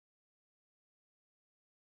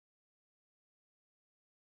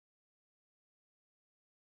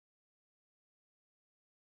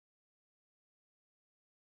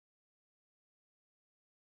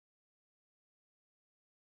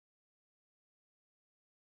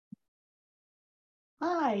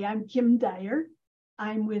Hi, I'm Kim Dyer.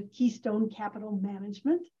 I'm with Keystone Capital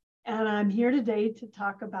Management, and I'm here today to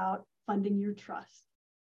talk about funding your trust.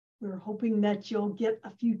 We're hoping that you'll get a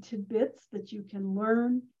few tidbits that you can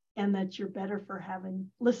learn and that you're better for having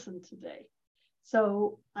listened today.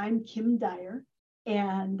 So I'm Kim Dyer,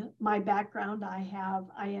 and my background, I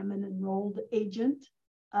am an enrolled agent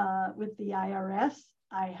with the IRS.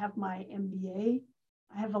 I have my MBA.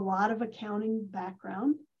 I have a lot of accounting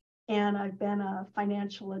background, and I've been a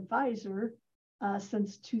financial advisor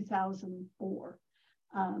since 2004.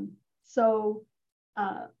 So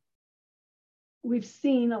we've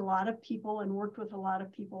seen a lot of people and worked with a lot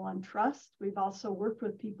of people on trust. We've also worked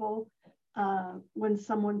with people when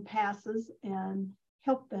someone passes and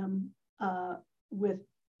help them with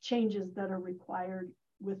changes that are required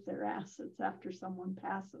with their assets after someone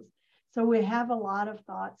passes. So we have a lot of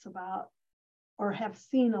thoughts about, or have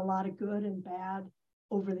seen a lot of good and bad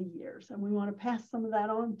over the years, and we want to pass some of that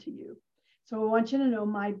on to you. So I want you to know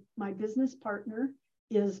my business partner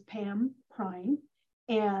is Pam Prine,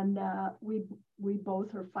 and we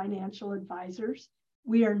both are financial advisors.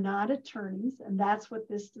 We are not attorneys, and that's what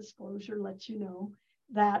this disclosure lets you know,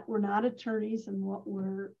 that we're not attorneys, and what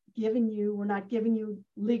we're not giving you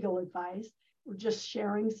legal advice. We're just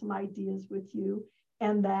sharing some ideas with you,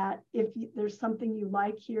 and that if there's something you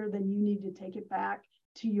like here, then you need to take it back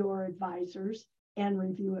to your advisors and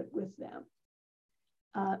review it with them.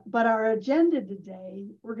 But our agenda today,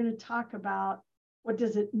 we're going to talk about what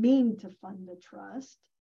does it mean to fund a trust,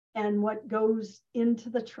 and what goes into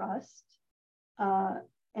the trust,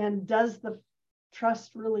 and does the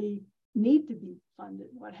trust really need to be funded?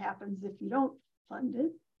 What happens if you don't fund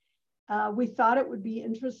it? We thought it would be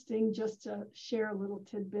interesting just to share a little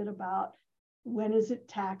tidbit about when is it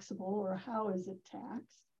taxable, or how is it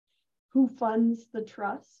taxed, who funds the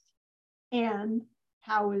trust, and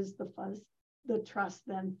how is the trust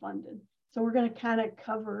then funded. So we're going to kind of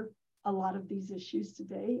cover a lot of these issues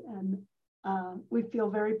today, and we feel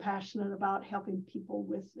very passionate about helping people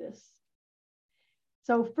with this.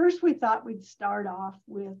 So first, we thought we'd start off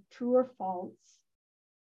with true or false.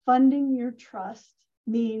 Funding your trust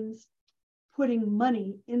means putting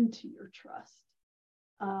money into your trust.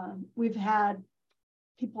 We've had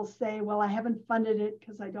people say, well, I haven't funded it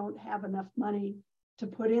because I don't have enough money to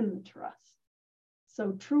put in the trust.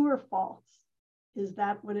 So true or false, is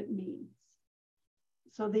that what it means?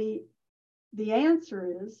 So the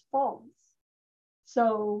answer is false.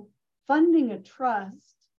 So funding a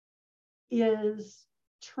trust is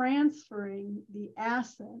transferring the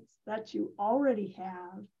assets that you already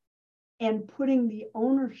have and putting the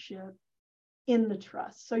ownership in the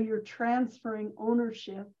trust. So you're transferring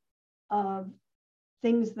ownership of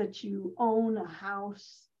things that you own, a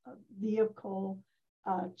house, a vehicle,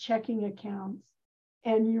 checking accounts,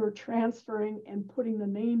 and you're transferring and putting the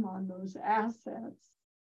name on those assets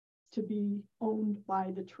to be owned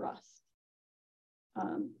by the trust.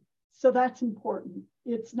 So that's important.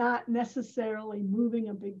 It's not necessarily moving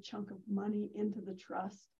a big chunk of money into the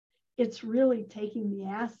trust. It's really taking the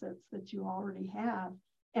assets that you already have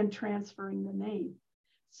and transferring the name.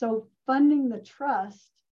 So funding the trust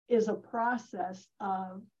is a process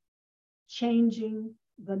of changing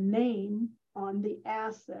the name on the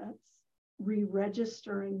assets,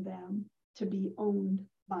 re-registering them to be owned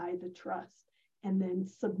by the trust, and then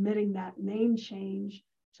submitting that name change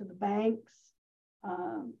to the banks,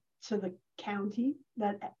 to the county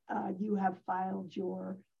that you have filed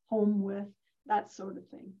your home with, that sort of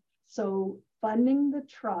thing. So funding the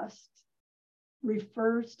trust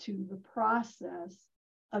refers to the process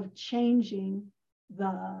of transferring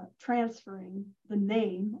the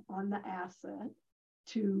name on the asset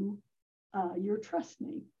to your trust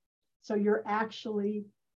name. So you're actually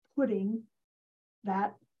putting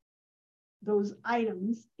those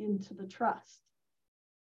items into the trust.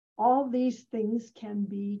 All these things can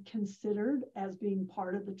be considered as being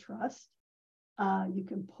part of the trust. You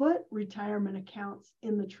can put retirement accounts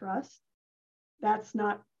in the trust. That's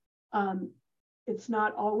not, it's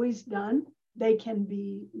not always done. They can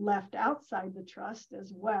be left outside the trust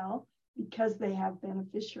as well because they have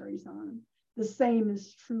beneficiaries on them. The same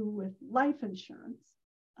is true with life insurance.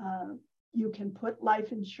 You can put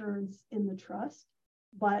life insurance in the trust,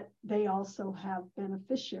 but they also have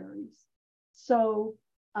beneficiaries. So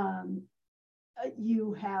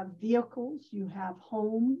you have vehicles, you have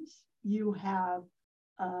homes, you have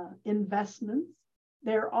investments.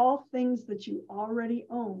 They're all things that you already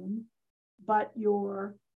own, but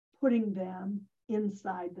you're putting them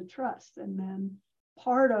inside the trust. And then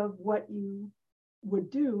part of what you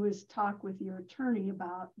would do is talk with your attorney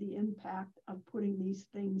about the impact of putting these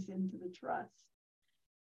things into the trust.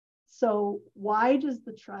 So why does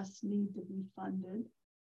the trust need to be funded?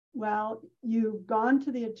 Well, you've gone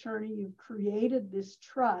to the attorney, you've created this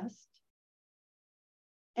trust,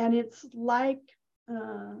 and it's like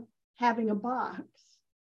having a box.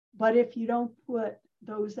 But if you don't put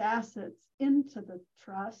those assets into the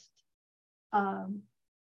trust,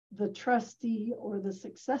 the trustee or the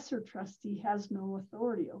successor trustee has no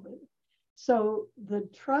authority over it. So the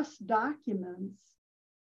trust documents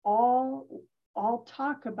all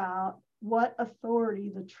talk about what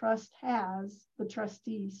authority the trust has, the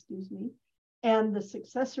trustee, excuse me, and the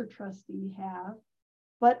successor trustee have,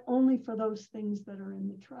 but only for those things that are in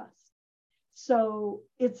the trust. So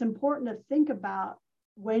it's important to think about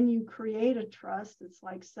when you create a trust, it's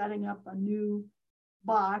like setting up a new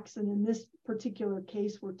box. And in this particular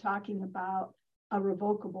case, we're talking about a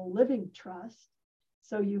revocable living trust.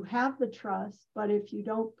 So you have the trust, but if you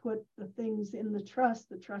don't put the things in the trust,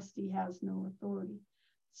 the trustee has no authority.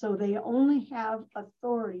 So they only have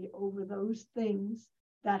authority over those things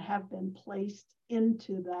that have been placed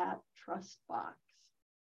into that trust box.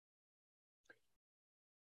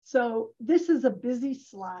 So this is a busy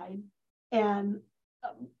slide, and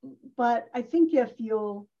but I think if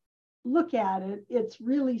you'll look at it, it's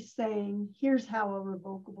really saying, here's how a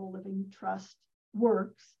revocable living trust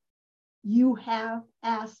works. You have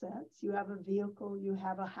assets, you have a vehicle, you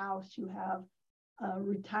have a house, you have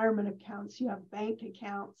retirement accounts, you have bank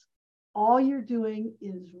accounts. All you're doing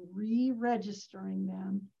is re-registering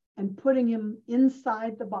them and putting them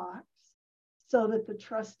inside the box so that the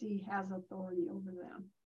trustee has authority over them.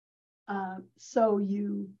 So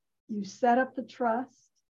you set up the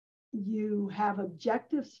trust, you have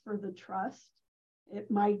objectives for the trust.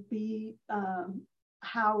 It might be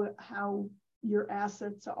how your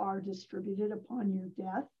assets are distributed upon your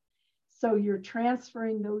death. So you're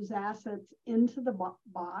transferring those assets into the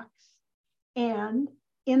box. And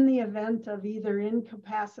in the event of either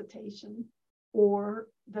incapacitation or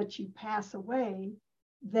that you pass away,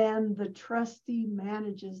 then the trustee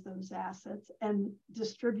manages those assets and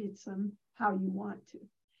distributes them how you want to.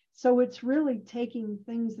 So it's really taking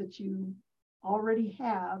things that you already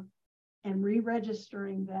have and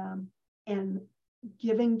re-registering them and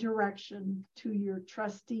giving direction to your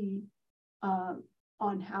trustee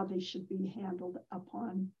on how they should be handled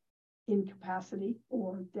upon incapacity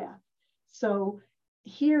or death. So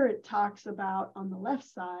here it talks about on the left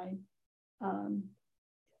side,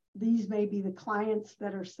 these may be the clients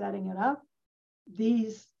that are setting it up.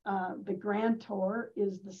 These, the grantor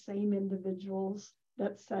is the same individuals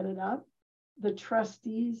that set it up. The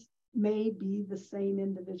trustees may be the same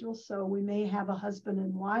individuals. So we may have a husband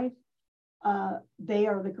and wife. They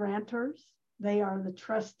are the grantors. They are the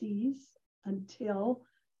trustees until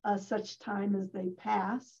such time as they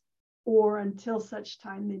pass, or until such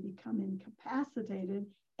time they become incapacitated,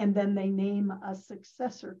 and then they name a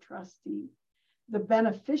successor trustee. The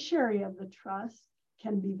beneficiary of the trust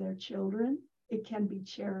can be their children, it can be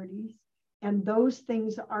charities, and those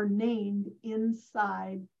things are named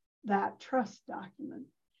inside that trust document.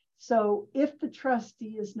 So if the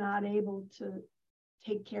trustee is not able to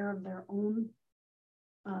take care of their own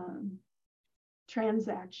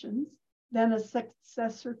transactions, then a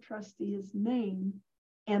successor trustee is named,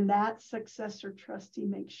 and that successor trustee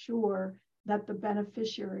makes sure that the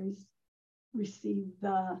beneficiaries receive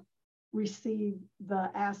the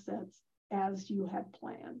assets as you had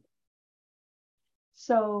planned.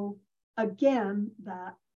 So again,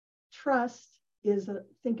 that trust is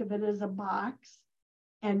think of it as a box,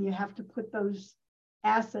 and you have to put those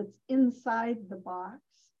assets inside the box,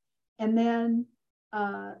 and then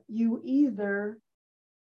you either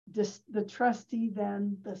the trustee,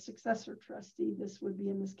 then the successor trustee, this would be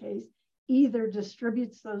in this case, either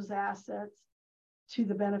distributes those assets to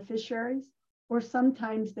the beneficiaries, or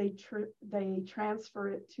sometimes they transfer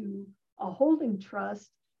it to a holding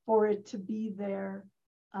trust for it to be there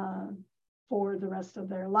for the rest of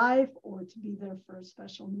their life, or to be there for a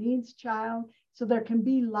special needs child. So there can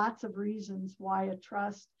be lots of reasons why a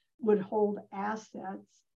trust would hold assets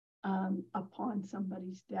upon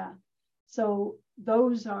somebody's death. So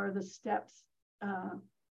those are the steps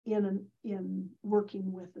in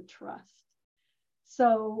working with a trust.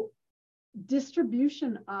 So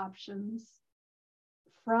distribution options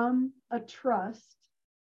from a trust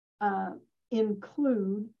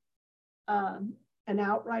include an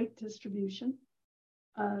outright distribution.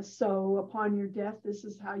 So upon your death, this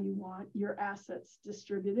is how you want your assets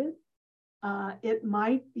distributed. It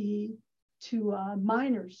might be to a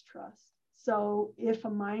minor's trust. So if a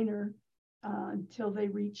minor, until they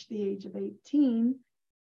reach the age of 18,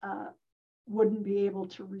 wouldn't be able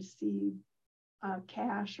to receive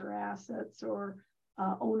cash or assets or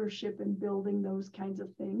ownership in building those kinds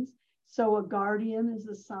of things. So a guardian is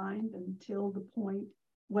assigned until the point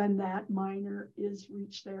when that minor is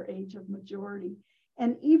reached their age of majority.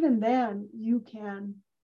 And even then, you can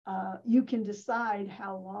decide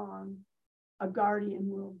how long a guardian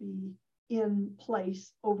will be in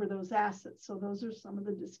place over those assets. So those are some of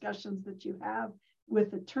the discussions that you have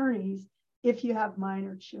with attorneys. If you have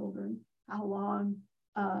minor children, how long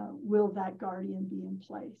will that guardian be in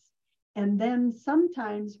place? And then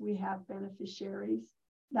sometimes we have beneficiaries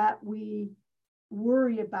that we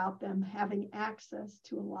worry about them having access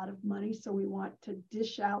to a lot of money. So we want to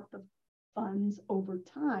dish out the funds over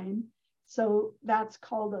time. So that's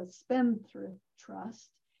called a spendthrift trust.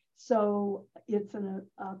 So it's a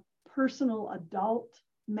personal adult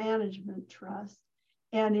management trust,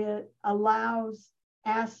 and it allows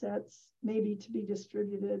assets maybe to be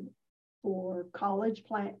distributed for college,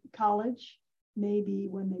 maybe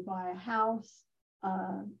when they buy a house,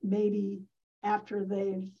 maybe after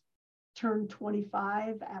they've turned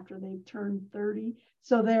 25, after they've turned 30.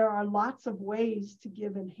 So there are lots of ways to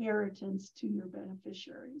give inheritance to your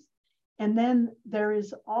beneficiaries. And then there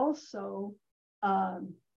is also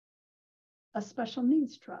a special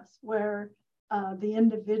needs trust where the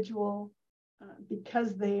individual,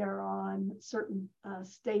 because they are on certain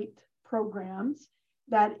state programs,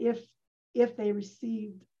 that if they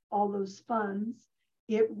received all those funds,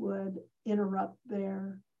 it would interrupt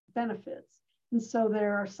their benefits. And so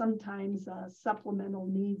there are sometimes supplemental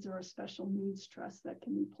needs or a special needs trust that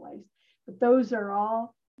can be placed. But those are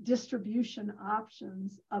all distribution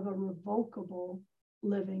options of a revocable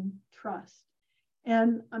living trust.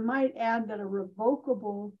 And I might add that a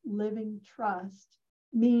revocable living trust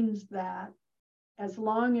means that as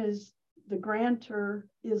long as the grantor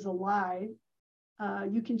is alive,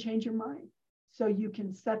 you can change your mind. So you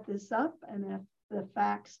can set this up, and if the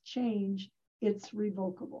facts change, it's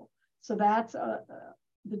revocable. So that's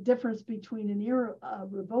the difference between a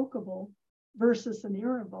revocable versus an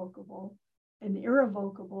irrevocable. An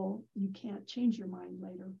irrevocable, you can't change your mind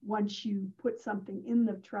later. Once you put something in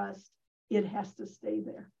the trust, it has to stay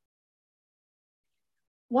there.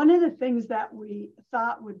 One of the things that we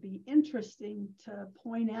thought would be interesting to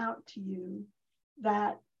point out to you,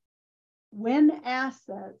 that when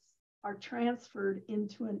assets are transferred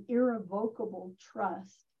into an irrevocable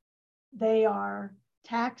trust, they are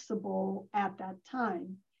taxable at that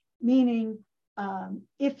time. Meaning,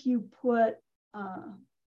 if you put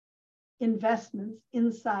investments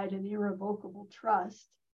inside an irrevocable trust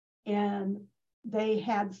and they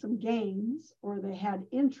had some gains or they had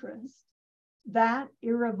interest, that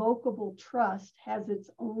irrevocable trust has its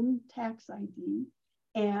own tax ID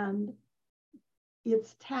and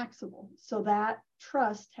it's taxable. So that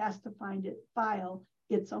trust has to file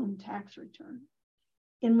its own tax return.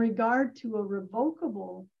 In regard to a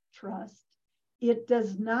revocable trust, it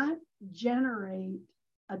does not generate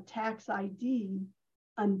a tax ID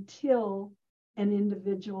until an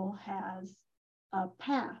individual has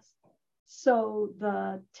passed. So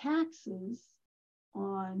the taxes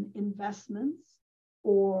on investments,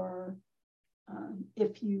 or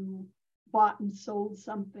if you bought and sold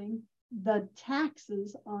something, the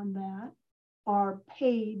taxes on that are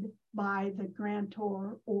paid by the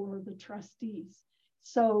grantor or the trustees.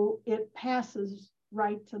 So it passes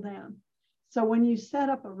right to them. So when you set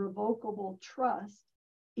up a revocable trust,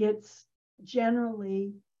 it's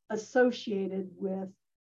generally associated with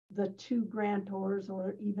the two grantors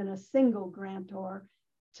or even a single grantor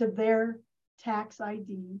to their tax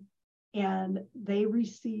ID, and they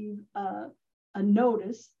receive a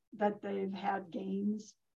notice that they've had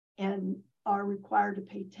gains and are required to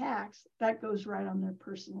pay tax. That goes right on their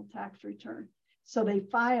personal tax return. So they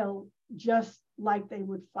file just like they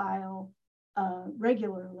would file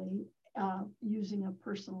regularly using a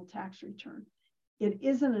personal tax return. It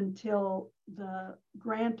isn't until the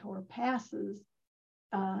grantor passes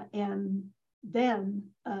and then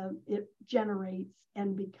it generates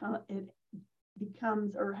and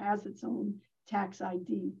becomes or has its own tax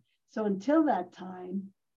ID. So until that time,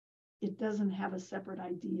 it doesn't have a separate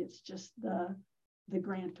ID. It's just the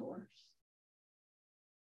grantors.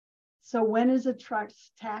 So when is a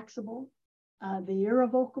trust taxable? The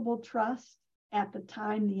irrevocable trust at the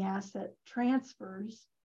time the asset transfers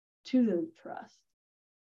to the trust.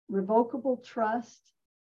 Revocable trust,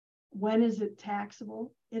 when is it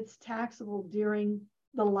taxable? It's taxable during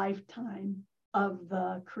the lifetime of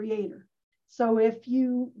the creator. So if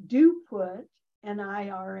you do put an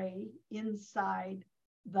IRA inside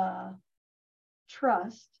the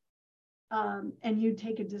trust and you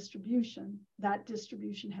take a distribution, that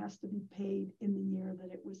distribution has to be paid in the year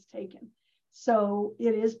that it was taken. So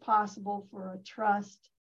it is possible for a trust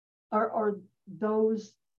or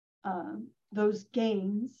those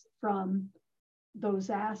gains from those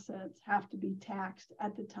assets have to be taxed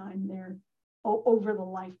at the time they're over the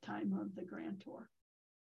lifetime of the grantor.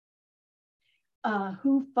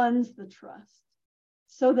 Who funds the trust?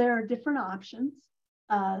 So there are different options.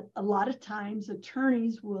 A lot of times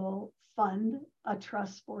attorneys will fund a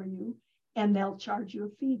trust for you and they'll charge you a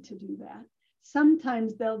fee to do that.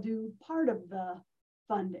 Sometimes they'll do part of the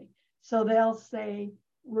funding. So they'll say,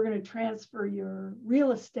 we're going to transfer your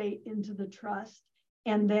real estate into the trust,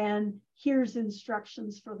 and then here's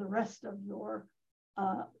instructions for the rest of your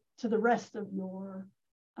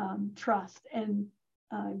trust, and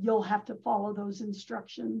you'll have to follow those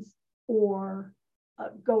instructions or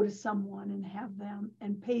go to someone and have them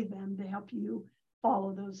and pay them to help you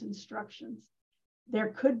follow those instructions. There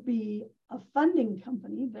could be a funding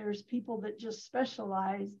company. There's people that just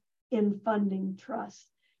specialize in funding trusts.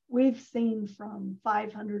 We've seen from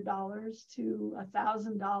 $500 to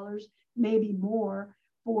 $1,000, maybe more,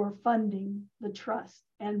 for funding the trust.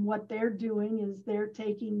 And what they're doing is they're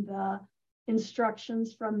taking the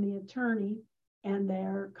instructions from the attorney and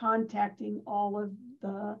they're contacting all of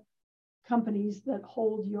the companies that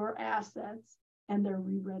hold your assets and they're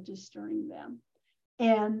re-registering them.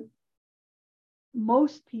 And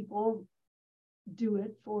most people do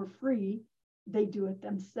it for free. They do it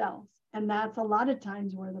themselves. And that's a lot of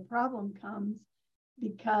times where the problem comes,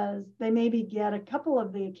 because they maybe get a couple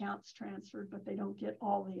of the accounts transferred, but they don't get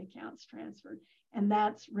all the accounts transferred. And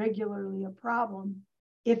that's regularly a problem.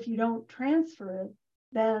 If you don't transfer it,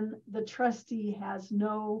 then the trustee has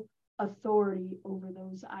no authority over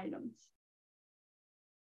those items.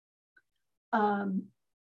 A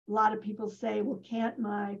lot of people say, well, can't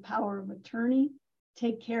my power of attorney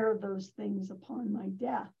take care of those things upon my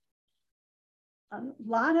death? A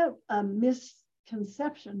lot of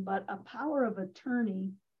misconception, but a power of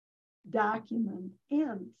attorney document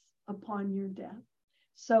ends upon your death.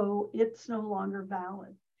 So it's no longer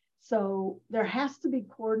valid. So there has to be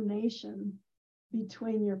coordination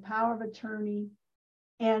between your power of attorney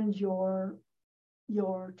and your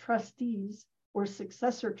trustees or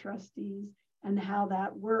successor trustees and how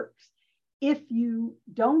that works. If you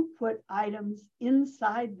don't put items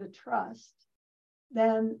inside the trust,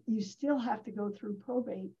 then you still have to go through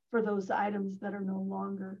probate for those items that are no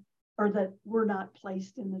longer or that were not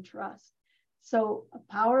placed in the trust. So a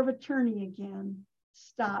power of attorney, again,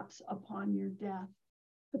 stops upon your death.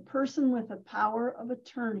 The person with a power of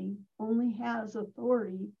attorney only has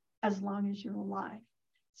authority as long as you're alive.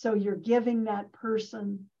 So you're giving that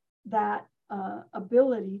person that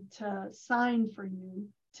ability to sign for you,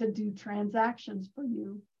 to do transactions for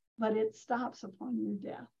you, but it stops upon your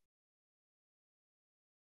death.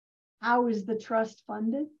 How is the trust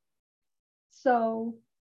funded? So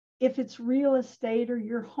if it's real estate or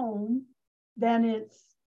your home, then it's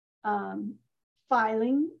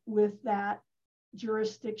filing with that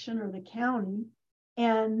jurisdiction or the county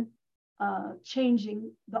and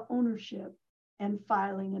changing the ownership and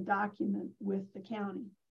filing a document with the county.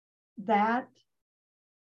 That's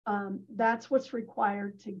what's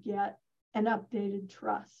required to get an updated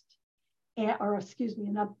trust, an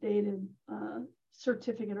updated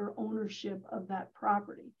certificate or ownership of that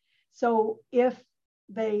property. So if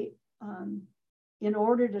they, in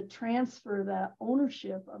order to transfer the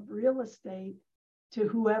ownership of real estate to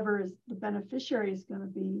whoever is the beneficiary is going to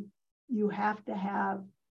be, you have to have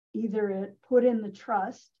either it put in the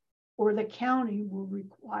trust or the county will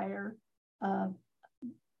require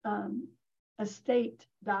estate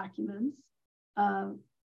documents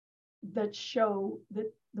that show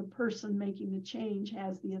that the person making the change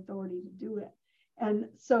has the authority to do it. And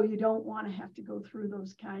so you don't want to have to go through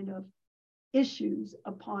those kind of issues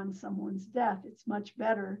upon someone's death. It's much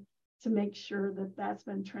better to make sure that that's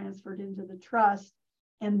been transferred into the trust.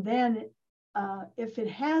 And then if it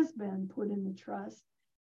has been put in the trust,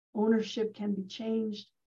 ownership can be changed.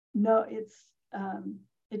 No,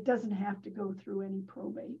 it doesn't have to go through any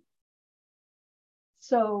probate.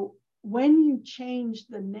 So when you change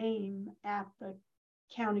the name at the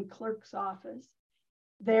county clerk's office,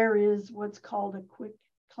 there is what's called a quick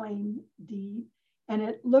claim deed. And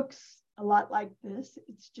it looks a lot like this.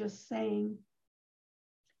 It's just saying,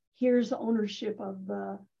 here's ownership of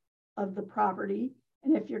the property.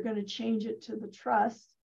 And if you're going to change it to the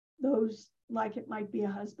trust, those, like it might be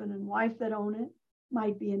a husband and wife that own it,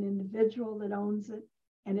 might be an individual that owns it.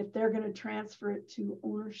 And if they're going to transfer it to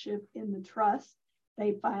ownership in the trust,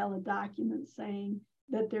 they file a document saying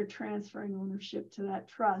that they're transferring ownership to that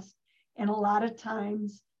trust. And a lot of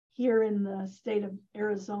times here in the state of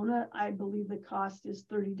Arizona, I believe the cost is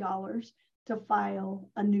 $30 to file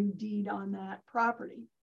a new deed on that property.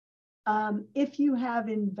 If you have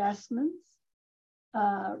investments,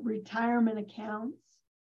 retirement accounts,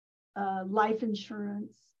 life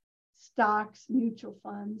insurance, stocks, mutual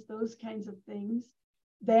funds, those kinds of things,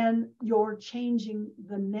 then you're changing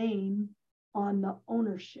the name on the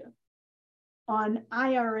ownership. On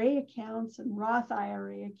IRA accounts and Roth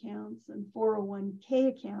IRA accounts and 401k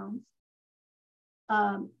accounts,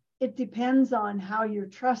 it depends on how your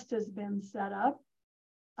trust has been set up.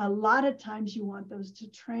 A lot of times you want those to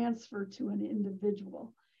transfer to an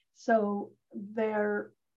individual. So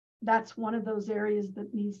that's one of those areas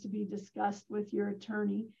that needs to be discussed with your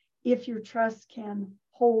attorney. If your trust can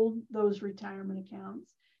hold those retirement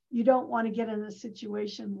accounts, you don't want to get in a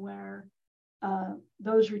situation where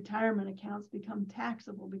those retirement accounts become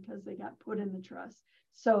taxable because they got put in the trust.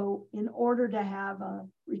 So in order to have a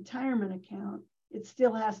retirement account, it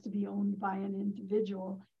still has to be owned by an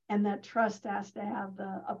individual, and that trust has to have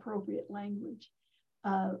the appropriate language.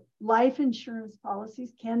 Life insurance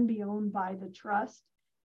policies can be owned by the trust.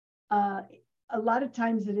 A lot of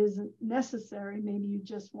times it isn't necessary. Maybe you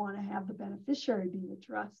just want to have the beneficiary be the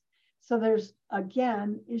trust. So there's,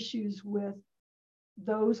 again, issues with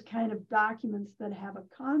those kind of documents that have a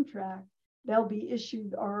contract. They'll be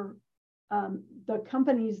issued, or the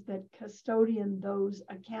companies that custodian those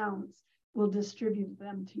accounts will distribute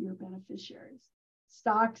them to your beneficiaries.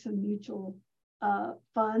 Stocks and mutual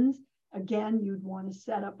funds, again, you'd want to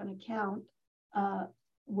set up an account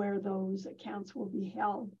where those accounts will be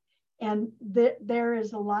held. And there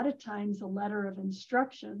is a lot of times a letter of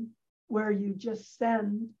instruction where you just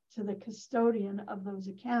send to the custodian of those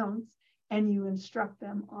accounts and you instruct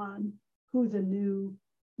them on who the new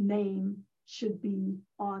name should be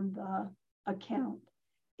on the account.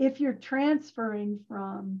 If you're transferring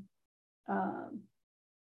from,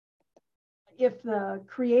 if the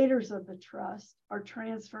creators of the trust are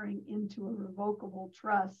transferring into a revocable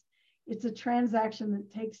trust, it's a transaction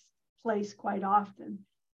that takes place quite often,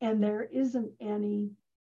 and there isn't any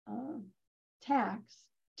tax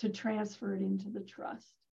to transfer it into the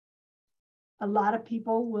trust. A lot of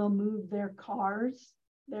people will move their cars,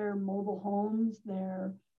 their mobile homes,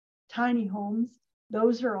 their tiny homes.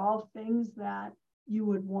 Those are all things that you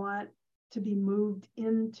would want to be moved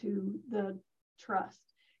into the trust.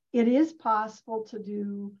 It is possible to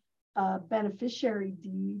do a beneficiary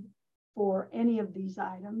deed for any of these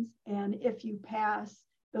items, and if you pass,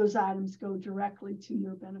 those items go directly to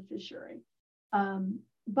your beneficiary.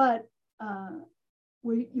 But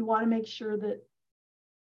you want to make sure that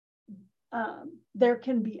there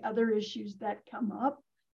can be other issues that come up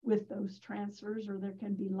with those transfers, or there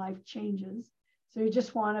can be life changes. So you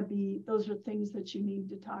just want to be, those are things that you need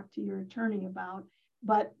to talk to your attorney about,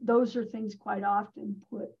 but those are things quite often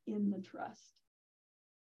put in the trust.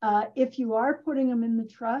 If you are putting them in the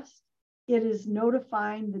trust, it is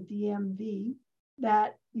notifying the DMV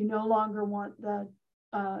that you no longer want the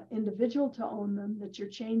individual to own them, that you're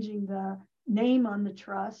changing the name on the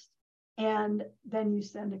trust, and then you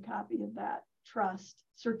send a copy of that trust,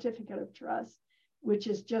 certificate of trust, which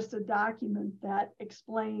is just a document that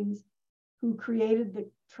explains who created the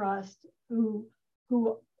trust, who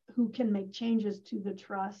can make changes to the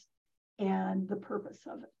trust, and the purpose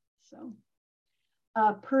of it. So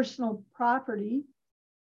personal property,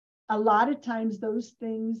 a lot of times those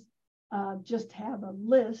things just have a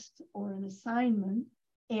list or an assignment,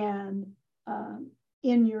 and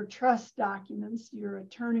in your trust documents, your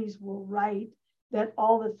attorneys will write that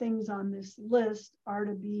all the things on this list are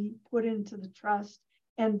to be put into the trust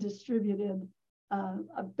and distributed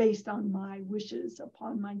based on my wishes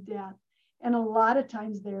upon my death. And a lot of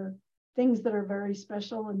times they're things that are very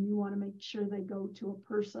special, and you want to make sure they go to a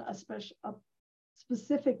person, a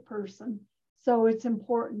specific person. So it's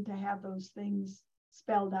important to have those things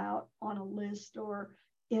spelled out on a list, or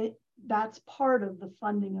that's part of the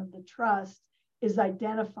funding of the trust, is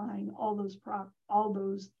identifying all those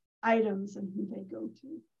items and who they go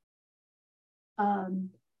to.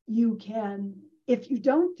 You can, if you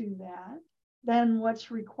don't do that, then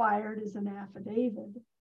what's required is an affidavit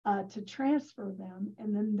to transfer them,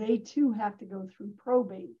 and then they too have to go through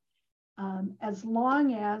probate. As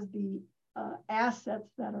long as the assets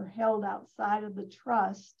that are held outside of the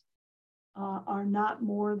trust are not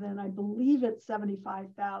more than, I believe it's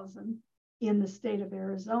 $75,000 in the state of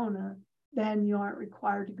Arizona, then you aren't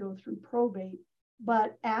required to go through probate.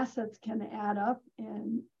 But assets can add up,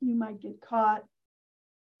 and you might get caught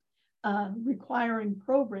requiring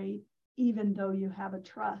probate even though you have a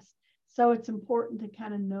trust. So it's important to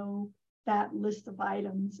kind of know that list of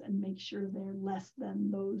items and make sure they're less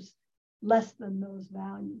than those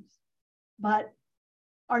values. But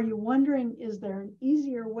are you wondering, is there an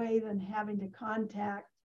easier way than having to contact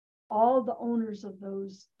all the owners of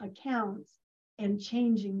those accounts and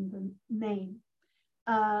changing the name?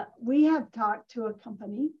 We have talked to a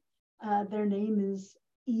company, their name is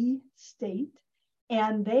eState,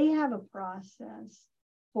 and they have a process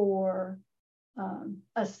for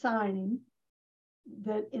assigning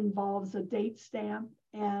that involves a date stamp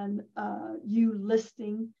and you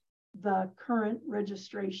listing the current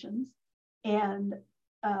registrations, and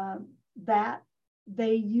that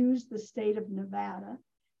they use the state of Nevada,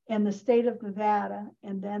 and the state of Nevada,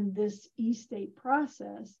 and then this eState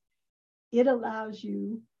process, it allows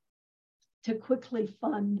you to quickly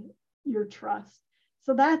fund your trust.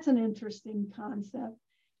 So that's an interesting concept.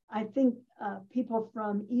 I think people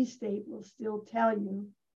from eState will still tell you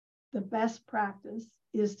the best practice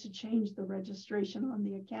is to change the registration on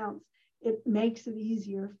the accounts. It makes it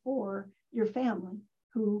easier for your family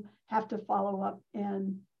who have to follow up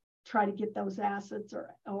and try to get those assets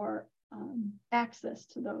or access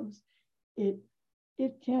to those. It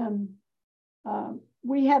can,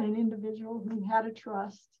 we had an individual who had a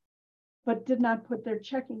trust, but did not put their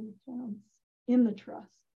checking accounts in the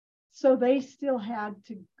trust. So they still had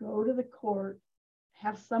to go to the court,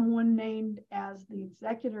 have someone named as the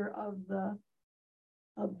executor of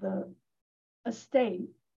the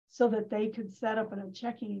estate so that they could set up a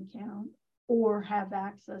checking account or have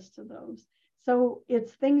access to those. So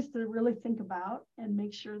it's things to really think about and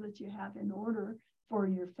make sure that you have in order for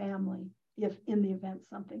your family if in the event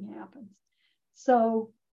something happens.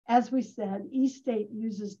 So as we said, eState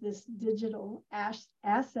uses this digital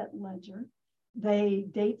asset ledger. They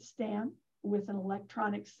date stamp with an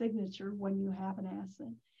electronic signature when you have an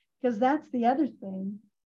asset, because that's the other thing,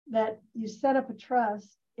 that you set up a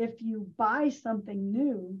trust. If you buy something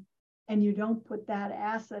new and you don't put that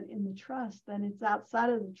asset in the trust, then it's outside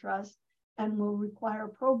of the trust and will require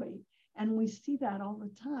probate. And we see that all the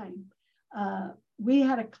time. We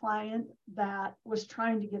had a client that was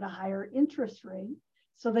trying to get a higher interest rate.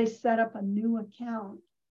 So they set up a new account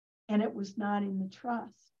and it was not in the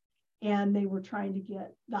trust. And they were trying to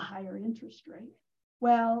get the higher interest rate.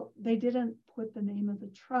 Well, they didn't put the name of the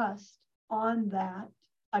trust on that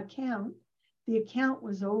account. The account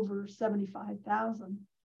was over $75,000.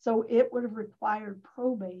 So it would have required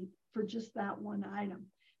probate for just that one item.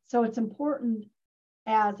 So it's important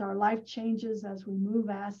as our life changes, as we move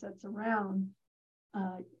assets around,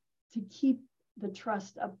 to keep the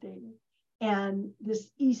trust updated. And this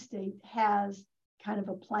eState has kind of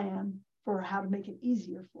a plan for how to make it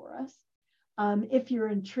easier for us. If you're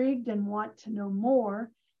intrigued and want to know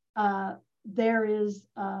more, there is,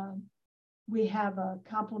 we have a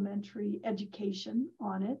complimentary education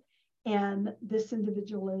on it. And this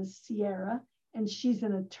individual is Sierra, and she's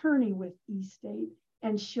an attorney with eState,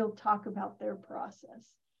 and she'll talk about their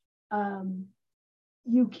process.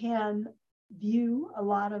 You can view a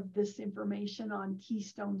lot of this information on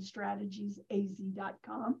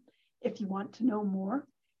KeystoneStrategiesAZ.com if you want to know more.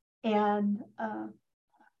 And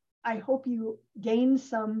I hope you gain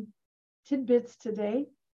some tidbits today,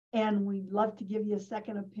 and we'd love to give you a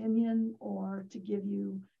second opinion or to give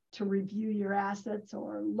you to review your assets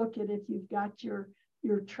or look at if you've got your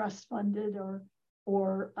trust funded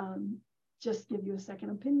or just give you a second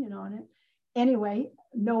opinion on it. Anyway,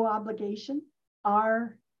 no obligation.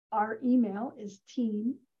 Our email is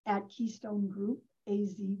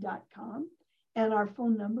team@KeystoneGroupAZ.com. And our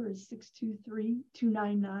phone number is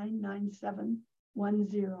 623-299-9710.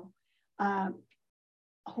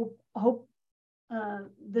 Hope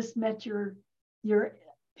this met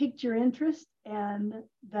piqued your interest, and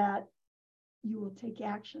that you will take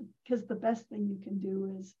action, because the best thing you can do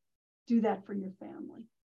is do that for your family.